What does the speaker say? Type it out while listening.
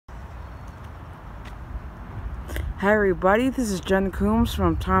Hi everybody, this is Jen Coombs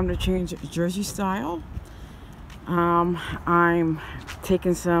from Time to Change Jersey Style. I'm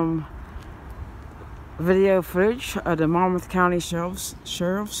taking some video footage of the Monmouth County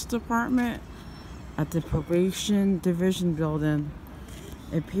Sheriff's Department at the Probation Division building.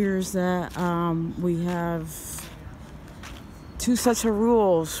 It appears that we have two sets of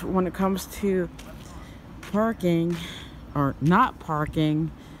rules when it comes to parking or not parking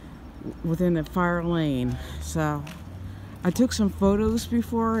within a fire lane. So I took some photos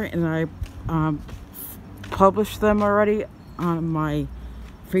before and I published them already on my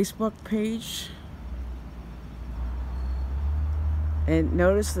Facebook page. And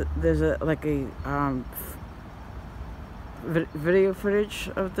notice that there's a video footage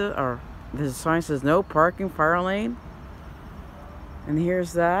of there's a sign that says no parking fire lane. And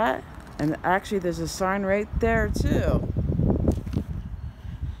here's that. And actually there's a sign right there too.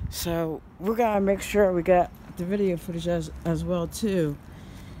 So we're gonna make sure we got the video footage as well too.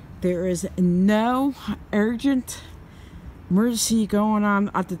 There is no urgent emergency going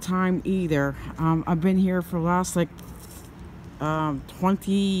on at the time either. I've been here for the last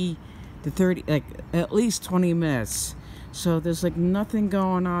 20 to 30, at least 20 minutes. So there's nothing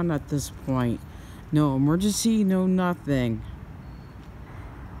going on at this point. No emergency, no nothing.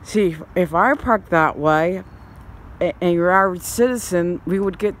 See, if I parked that way, and your average citizen, we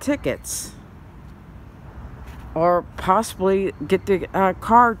would get tickets. Or possibly get the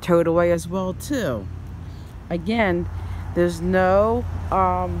car towed away as well too. Again, there's no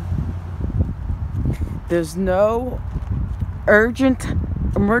urgent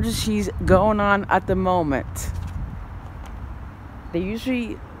emergencies going on at the moment. They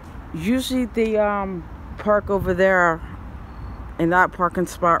usually they park over there in that parking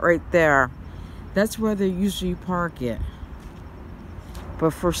spot right there. That's where they usually park it.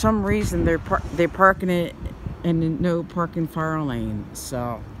 But for some reason, they're parking it in the no parking fire lane.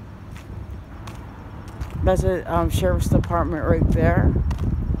 So that's a sheriff's department right there.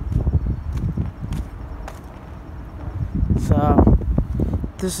 So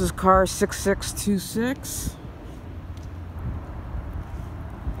this is car 6626.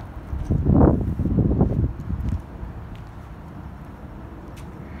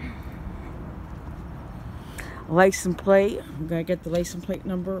 License plate. I'm gonna get the license plate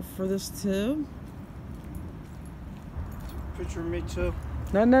number for this too. Picture of me too.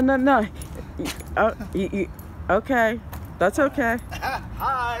 No. Okay, that's okay.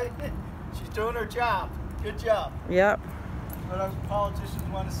 Hi. She's doing her job. Good job. Yep. What us politicians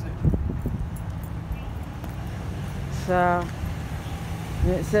want to see. So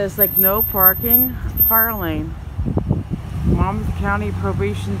it says no parking, fire lane, Monmouth County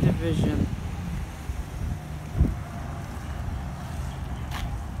Probation Division.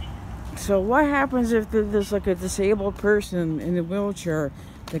 So what happens if there's a disabled person in a wheelchair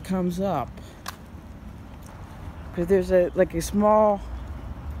that comes up? Because there's a small,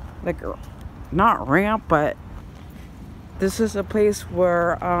 not ramp, but this is a place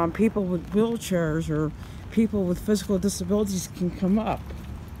where people with wheelchairs or people with physical disabilities can come up.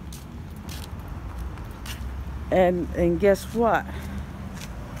 And guess what?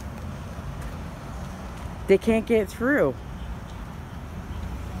 They can't get through.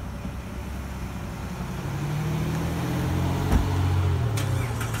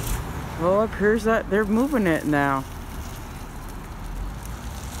 Well, it appears that they're moving it now.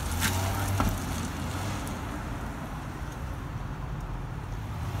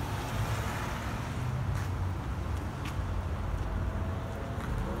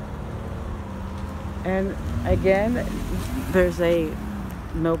 And again, there's a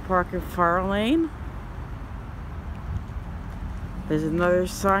no parking fire lane. There's another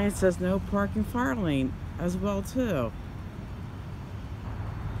sign that says no parking fire lane as well too.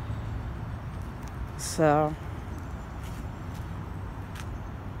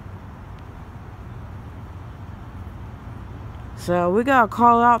 So we gotta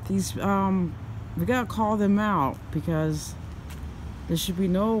call out these we gotta call them out, because there should be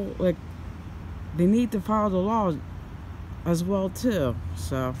no they need to follow the law as well too.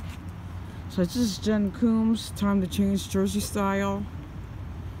 So this is Jen Coombs, Time to Change Jersey Style.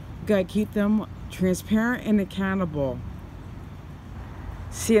 We gotta keep them transparent and accountable.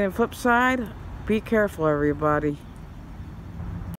 See you on the flip side. Be careful, everybody.